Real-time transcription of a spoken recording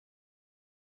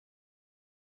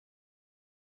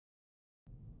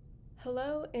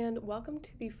Hello and welcome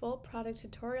to the full product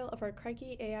tutorial of our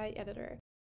Krikey AI Editor.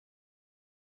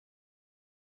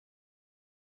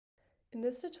 In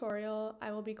this tutorial, I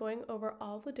will be going over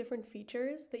all the different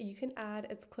features that you can add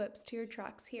as clips to your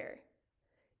tracks here.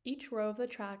 Each row of the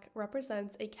track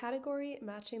represents a category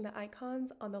matching the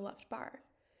icons on the left bar.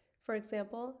 For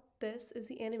example, this is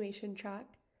the animation track,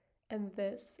 and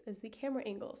this is the camera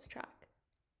angles track.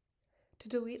 To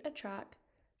delete a track,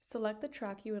 select the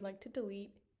track you would like to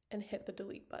delete and hit the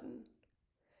delete button.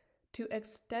 To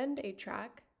extend a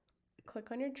track, click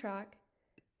on your track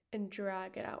and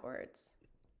drag it outwards.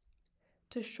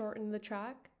 To shorten the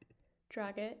track,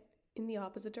 drag it in the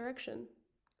opposite direction.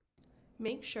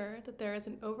 Make sure that there is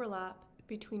an overlap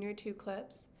between your two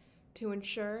clips to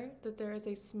ensure that there is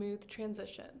a smooth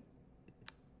transition.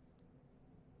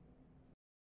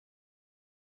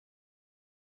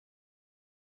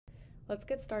 Let's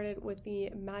get started with the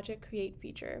Magic Create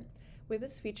feature. With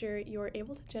this feature, you are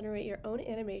able to generate your own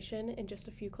animation in just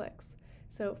a few clicks.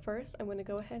 So first, I'm going to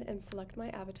go ahead and select my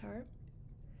avatar.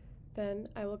 Then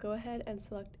I will go ahead and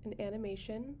select an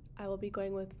animation. I will be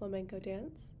going with flamenco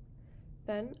dance.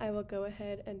 Then I will go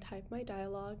ahead and type my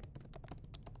dialogue.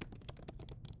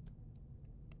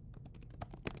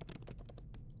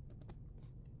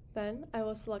 Then I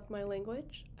will select my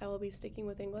language. I will be sticking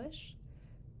with English.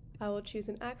 I will choose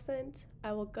an accent,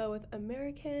 I will go with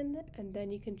American, and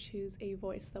then you can choose a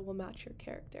voice that will match your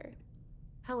character.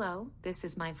 Hello, this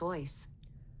is my voice.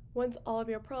 Once all of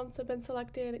your prompts have been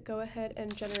selected, go ahead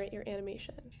and generate your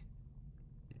animation.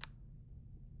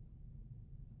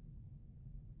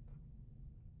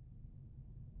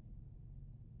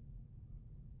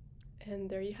 And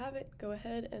there you have it. Go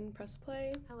ahead and press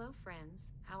play. Hello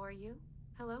friends, how are you?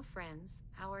 Hello friends,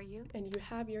 how are you? And you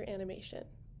have your animation.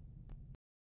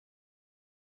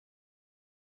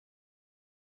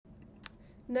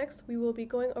 Next, we will be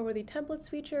going over the templates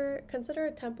feature. Consider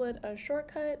a template a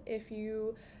shortcut if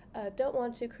you don't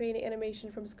want to create an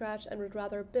animation from scratch and would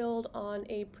rather build on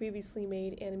a previously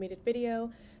made animated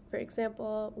video. For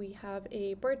example, we have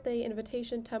a birthday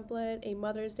invitation template, a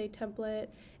Mother's Day template,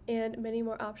 and many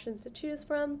more options to choose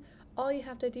from. All you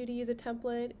have to do to use a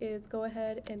template is go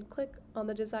ahead and click on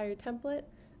the desired template,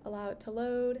 allow it to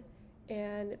load,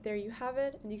 and there you have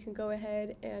it, and you can go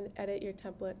ahead and edit your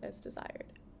template as desired.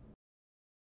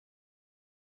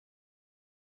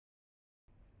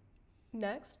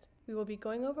 Next, we will be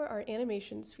going over our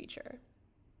animations feature.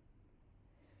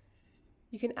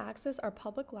 You can access our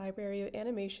public library of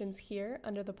animations here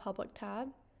under the Public tab.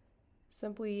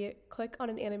 Simply click on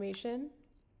an animation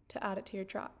to add it to your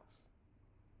tracks.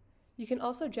 You can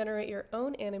also generate your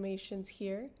own animations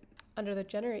here under the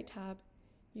Generate tab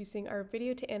using our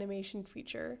Video to Animation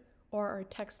feature or our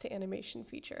Text to Animation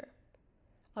feature.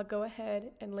 I'll go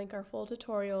ahead and link our full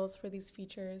tutorials for these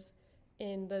features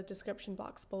in the description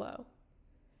box below.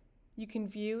 You can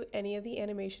view any of the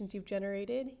animations you've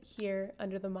generated here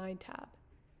under the Mine tab.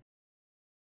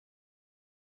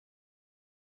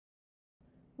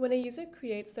 When a user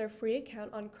creates their free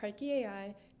account on Krikey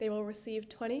AI, they will receive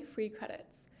 20 free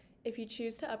credits. If you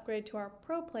choose to upgrade to our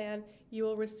Pro plan, you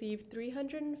will receive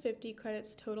 350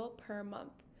 credits total per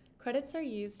month. Credits are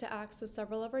used to access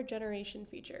several of our generation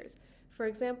features. For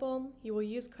example, you will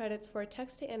use credits for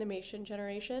text to animation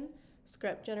generation,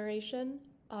 script generation,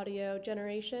 audio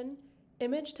generation,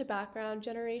 image to background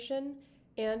generation,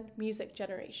 and music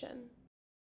generation.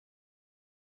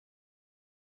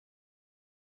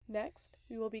 Next,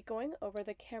 we will be going over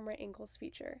the camera angles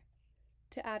feature.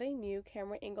 To add a new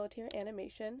camera angle to your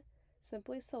animation,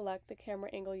 simply select the camera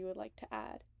angle you would like to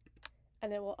add,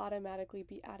 and it will automatically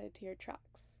be added to your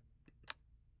tracks.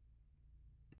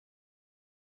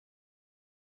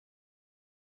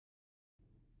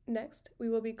 Next, we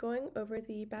will be going over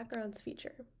the backgrounds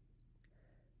feature.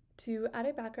 To add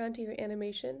a background to your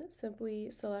animation, simply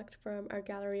select from our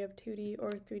gallery of 2D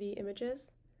or 3D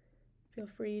images. Feel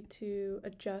free to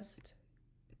adjust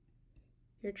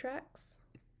your tracks,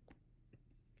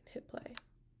 hit play,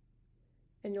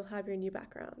 and you'll have your new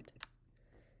background.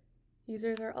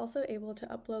 Users are also able to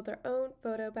upload their own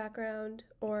photo background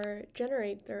or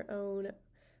generate their own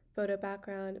photo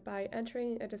background by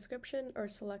entering a description or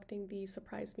selecting the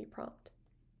Surprise Me prompt.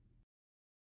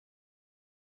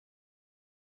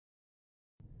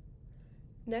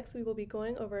 Next, we will be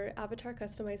going over avatar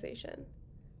customization.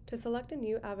 To select a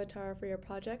new avatar for your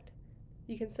project,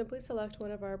 you can simply select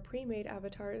one of our pre-made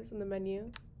avatars in the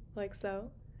menu, like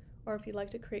so, or if you'd like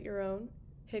to create your own,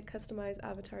 hit Customize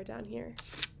Avatar down here.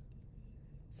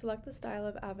 Select the style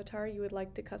of avatar you would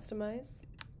like to customize,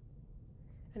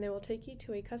 and it will take you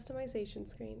to a customization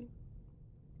screen.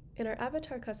 In our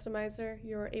avatar customizer,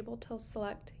 you are able to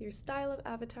select your style of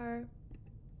avatar,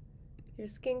 your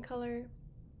skin color,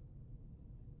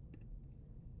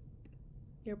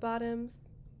 your bottoms,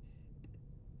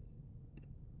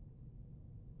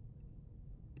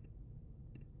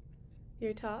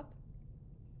 your top,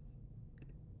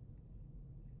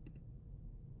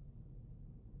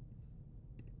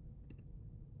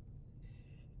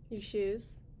 your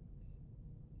shoes,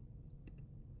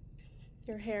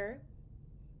 your hair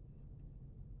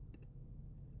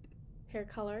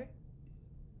color,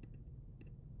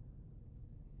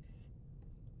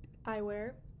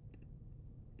 eyewear,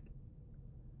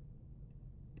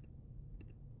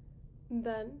 and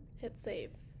then hit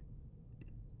save.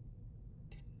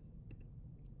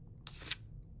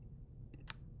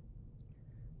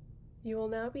 You will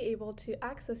now be able to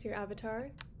access your avatar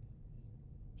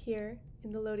here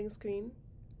in the loading screen.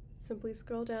 Simply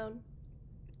scroll down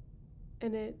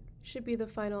and it should be the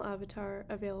final avatar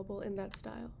available in that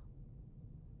style.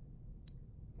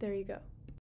 There you go.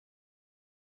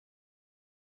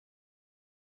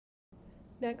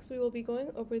 Next, we will be going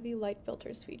over the light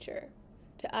filters feature.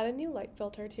 To add a new light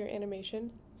filter to your animation,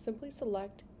 simply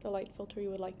select the light filter you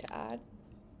would like to add.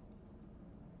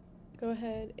 Go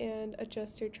ahead and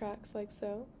adjust your tracks like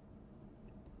so.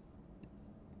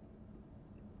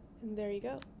 And there you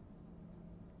go.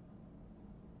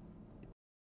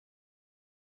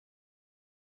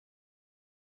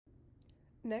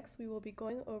 Next, we will be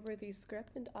going over the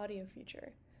script and audio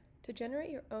feature. To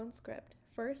generate your own script,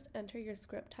 first enter your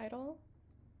script title,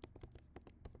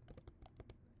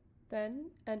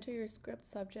 then enter your script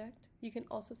subject. You can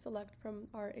also select from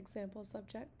our example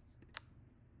subjects.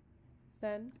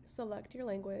 Then select your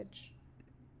language,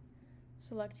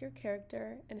 select your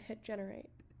character, and hit generate.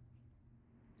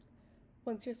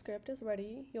 Once your script is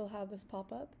ready, you'll have this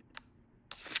pop-up.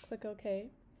 Click OK,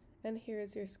 and here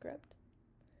is your script.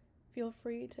 Feel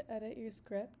free to edit your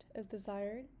script as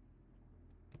desired.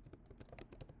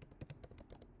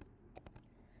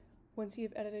 Once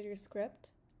you've edited your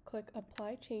script, click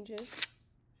Apply Changes,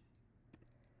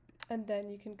 and then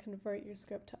you can convert your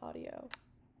script to audio.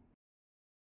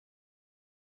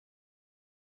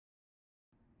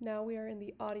 Now we are in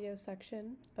the audio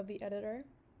section of the editor.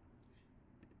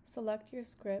 Select your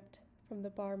script from the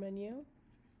bar menu,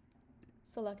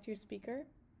 select your speaker,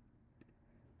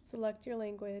 select your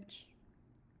language,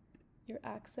 your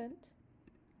accent,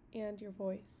 and your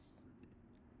voice.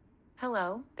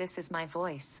 Hello, this is my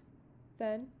voice.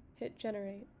 Then hit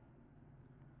generate.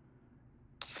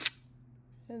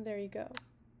 And there you go.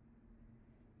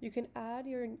 You can add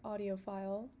your audio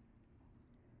file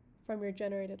from your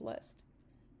generated list.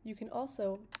 You can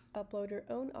also upload your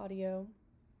own audio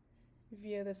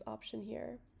via this option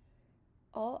here.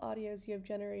 All audios you have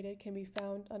generated can be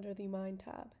found under the Mine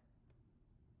tab.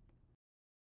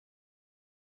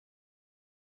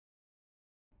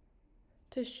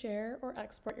 To share or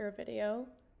export your video,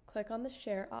 click on the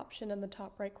Share option in the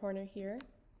top right corner here.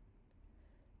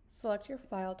 Select your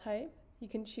file type. You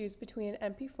can choose between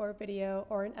an MP4 video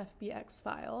or an FBX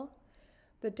file.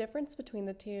 The difference between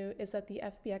the two is that the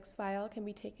FBX file can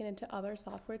be taken into other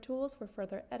software tools for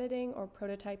further editing or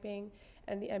prototyping,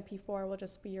 and the MP4 will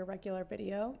just be your regular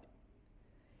video.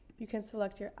 You can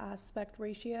select your aspect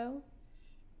ratio,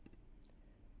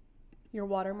 your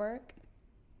watermark,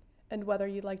 and whether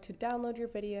you'd like to download your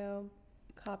video,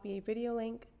 copy a video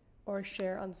link, or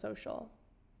share on social.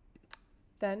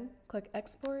 Then click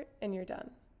Export and you're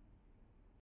done.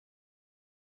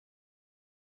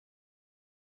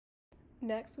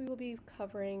 Next, we will be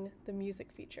covering the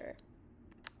music feature.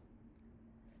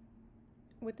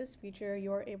 With this feature,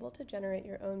 you are able to generate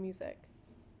your own music.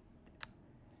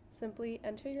 Simply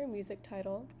enter your music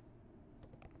title,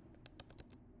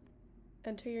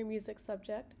 enter your music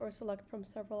subject or select from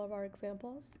several of our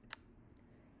examples,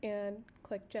 and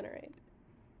click Generate.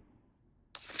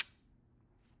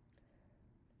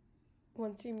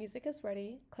 Once your music is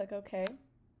ready, click OK,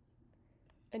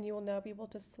 and you will now be able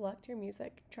to select your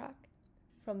music track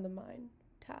from the Mine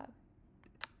tab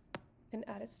and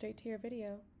add it straight to your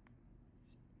video.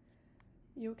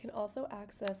 You can also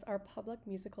access our public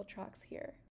musical tracks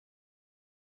here.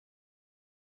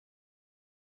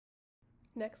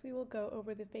 Next, we will go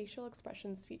over the facial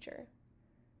expressions feature.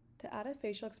 To add a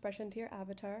facial expression to your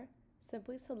avatar,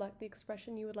 simply select the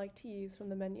expression you would like to use from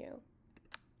the menu.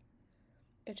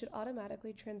 It should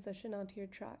automatically transition onto your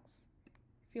tracks.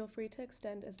 Feel free to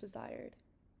extend as desired.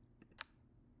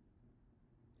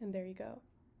 And there you go.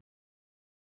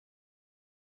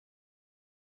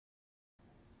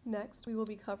 Next, we will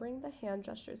be covering the hand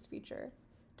gestures feature.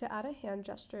 To add a hand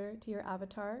gesture to your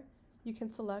avatar, You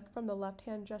can select from the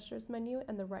left-hand gestures menu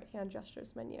and the right-hand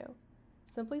gestures menu.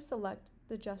 Simply select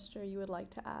the gesture you would like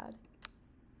to add,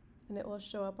 and it will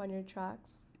show up on your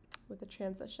tracks with a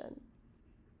transition.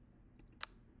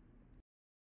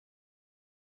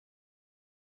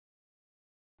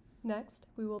 Next,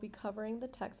 we will be covering the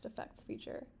text effects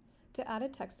feature. To add a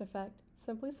text effect,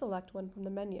 simply select one from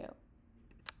the menu.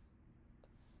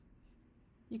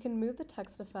 You can move the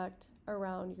text effect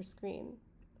around your screen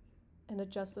and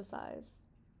adjust the size.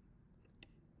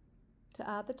 To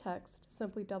add the text,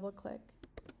 simply double-click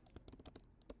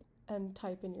and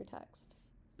type in your text.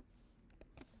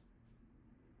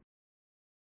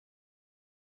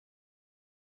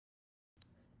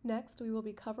 Next, we will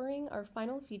be covering our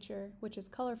final feature, which is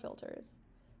color filters.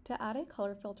 To add a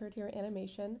color filter to your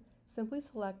animation, simply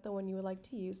select the one you would like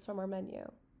to use from our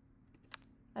menu,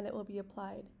 and it will be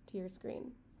applied to your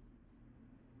screen.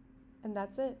 And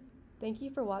that's it. Thank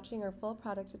you for watching our full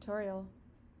product tutorial.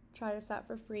 Try us out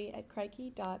for free at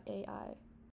Krikey AI.